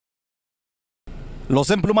Los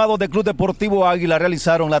emplumados del Club Deportivo Águila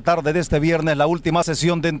realizaron la tarde de este viernes la última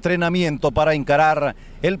sesión de entrenamiento para encarar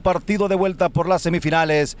el partido de vuelta por las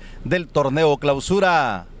semifinales del torneo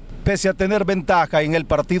clausura. Pese a tener ventaja en el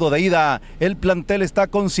partido de ida, el plantel está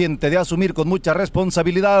consciente de asumir con mucha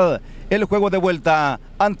responsabilidad el juego de vuelta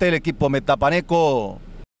ante el equipo metapaneco.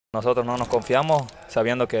 Nosotros no nos confiamos,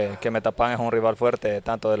 sabiendo que Metapan es un rival fuerte,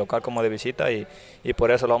 tanto de local como de visita, y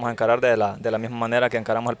por eso lo vamos a encarar de la misma manera que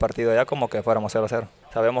encaramos el partido allá, como que fuéramos 0-0.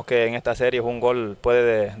 Sabemos que en esta serie un gol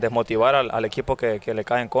puede desmotivar al equipo que le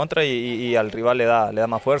cae en contra y al rival le da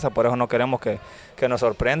más fuerza, por eso no queremos que nos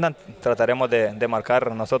sorprendan. Trataremos de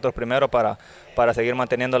marcar nosotros primero para seguir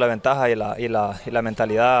manteniendo la ventaja y la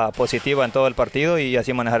mentalidad positiva en todo el partido y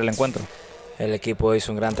así manejar el encuentro. El equipo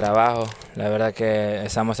hizo un gran trabajo, la verdad que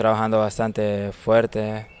estamos trabajando bastante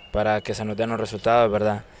fuerte para que se nos den los resultados,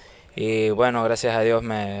 ¿verdad? Y bueno, gracias a Dios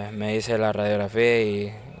me hice la radiografía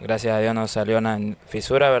y gracias a Dios no salió una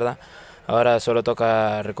fisura, ¿verdad? Ahora solo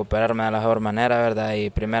toca recuperarme de la mejor manera, ¿verdad?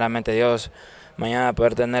 Y primeramente Dios, mañana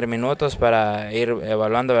poder tener minutos para ir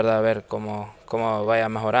evaluando, ¿verdad? A ver cómo vaya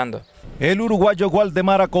mejorando. El uruguayo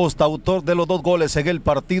Waldemar Acosta, autor de los 2 goles en el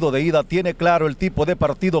partido de ida, tiene claro el tipo de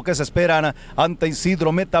partido que se esperan ante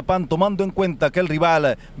Isidro Metapan, tomando en cuenta que el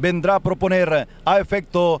rival vendrá a proponer a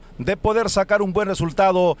efecto de poder sacar un buen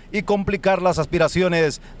resultado y complicar las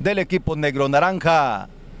aspiraciones del equipo negro-naranja.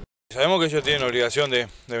 Sabemos que ellos tienen la obligación de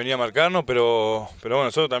venir a marcarnos, pero bueno,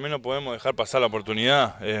 nosotros también no podemos dejar pasar la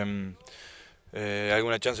oportunidad.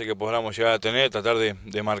 Alguna chance que podamos llegar a tener, tratar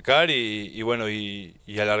de marcar y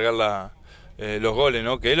alargar los goles,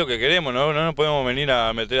 ¿no? Que es lo que queremos, ¿no? No nos podemos venir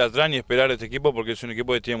a meter atrás ni esperar a este equipo, porque es un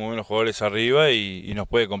equipo que tiene muy buenos jugadores arriba y nos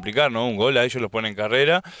puede complicar, ¿no? Un gol a ellos los pone en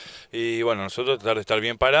carrera y bueno, nosotros tratar de estar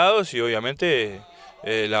bien parados y obviamente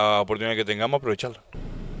la oportunidad que tengamos aprovecharla.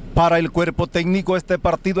 Para el cuerpo técnico este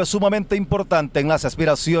partido es sumamente importante en las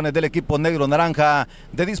aspiraciones del equipo negro-naranja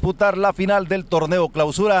de disputar la final del torneo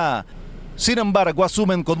clausura. Sin embargo,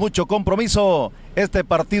 asumen con mucho compromiso este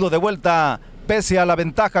partido de vuelta, pese a la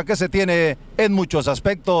ventaja que se tiene en muchos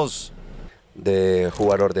aspectos. De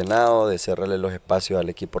jugar ordenado, de cerrarle los espacios al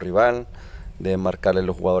equipo rival, de marcarle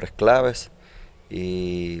los jugadores claves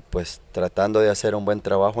y pues tratando de hacer un buen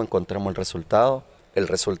trabajo encontramos el resultado. El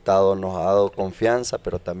resultado nos ha dado confianza,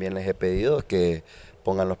 pero también les he pedido que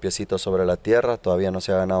pongan los piecitos sobre la tierra, todavía no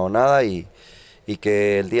se ha ganado nada y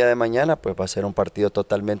que el día de mañana pues va a ser un partido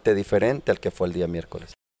totalmente diferente al que fue el día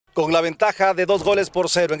miércoles. Con la ventaja de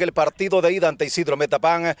 2-0 en el partido de ida ante Isidro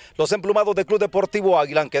Metapan, los emplumados del Club Deportivo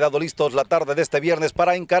Águila han quedado listos la tarde de este viernes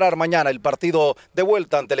para encarar mañana el partido de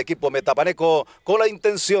vuelta ante el equipo metapaneco con la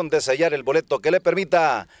intención de sellar el boleto que le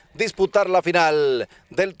permita disputar la final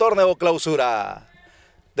del torneo clausura.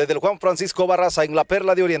 Desde el Juan Francisco Barraza en la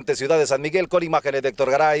Perla de Oriente, ciudad de San Miguel, con imágenes de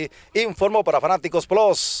Héctor Garay, informó para Fanáticos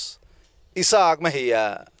Plus, Isaac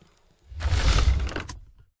Mejía.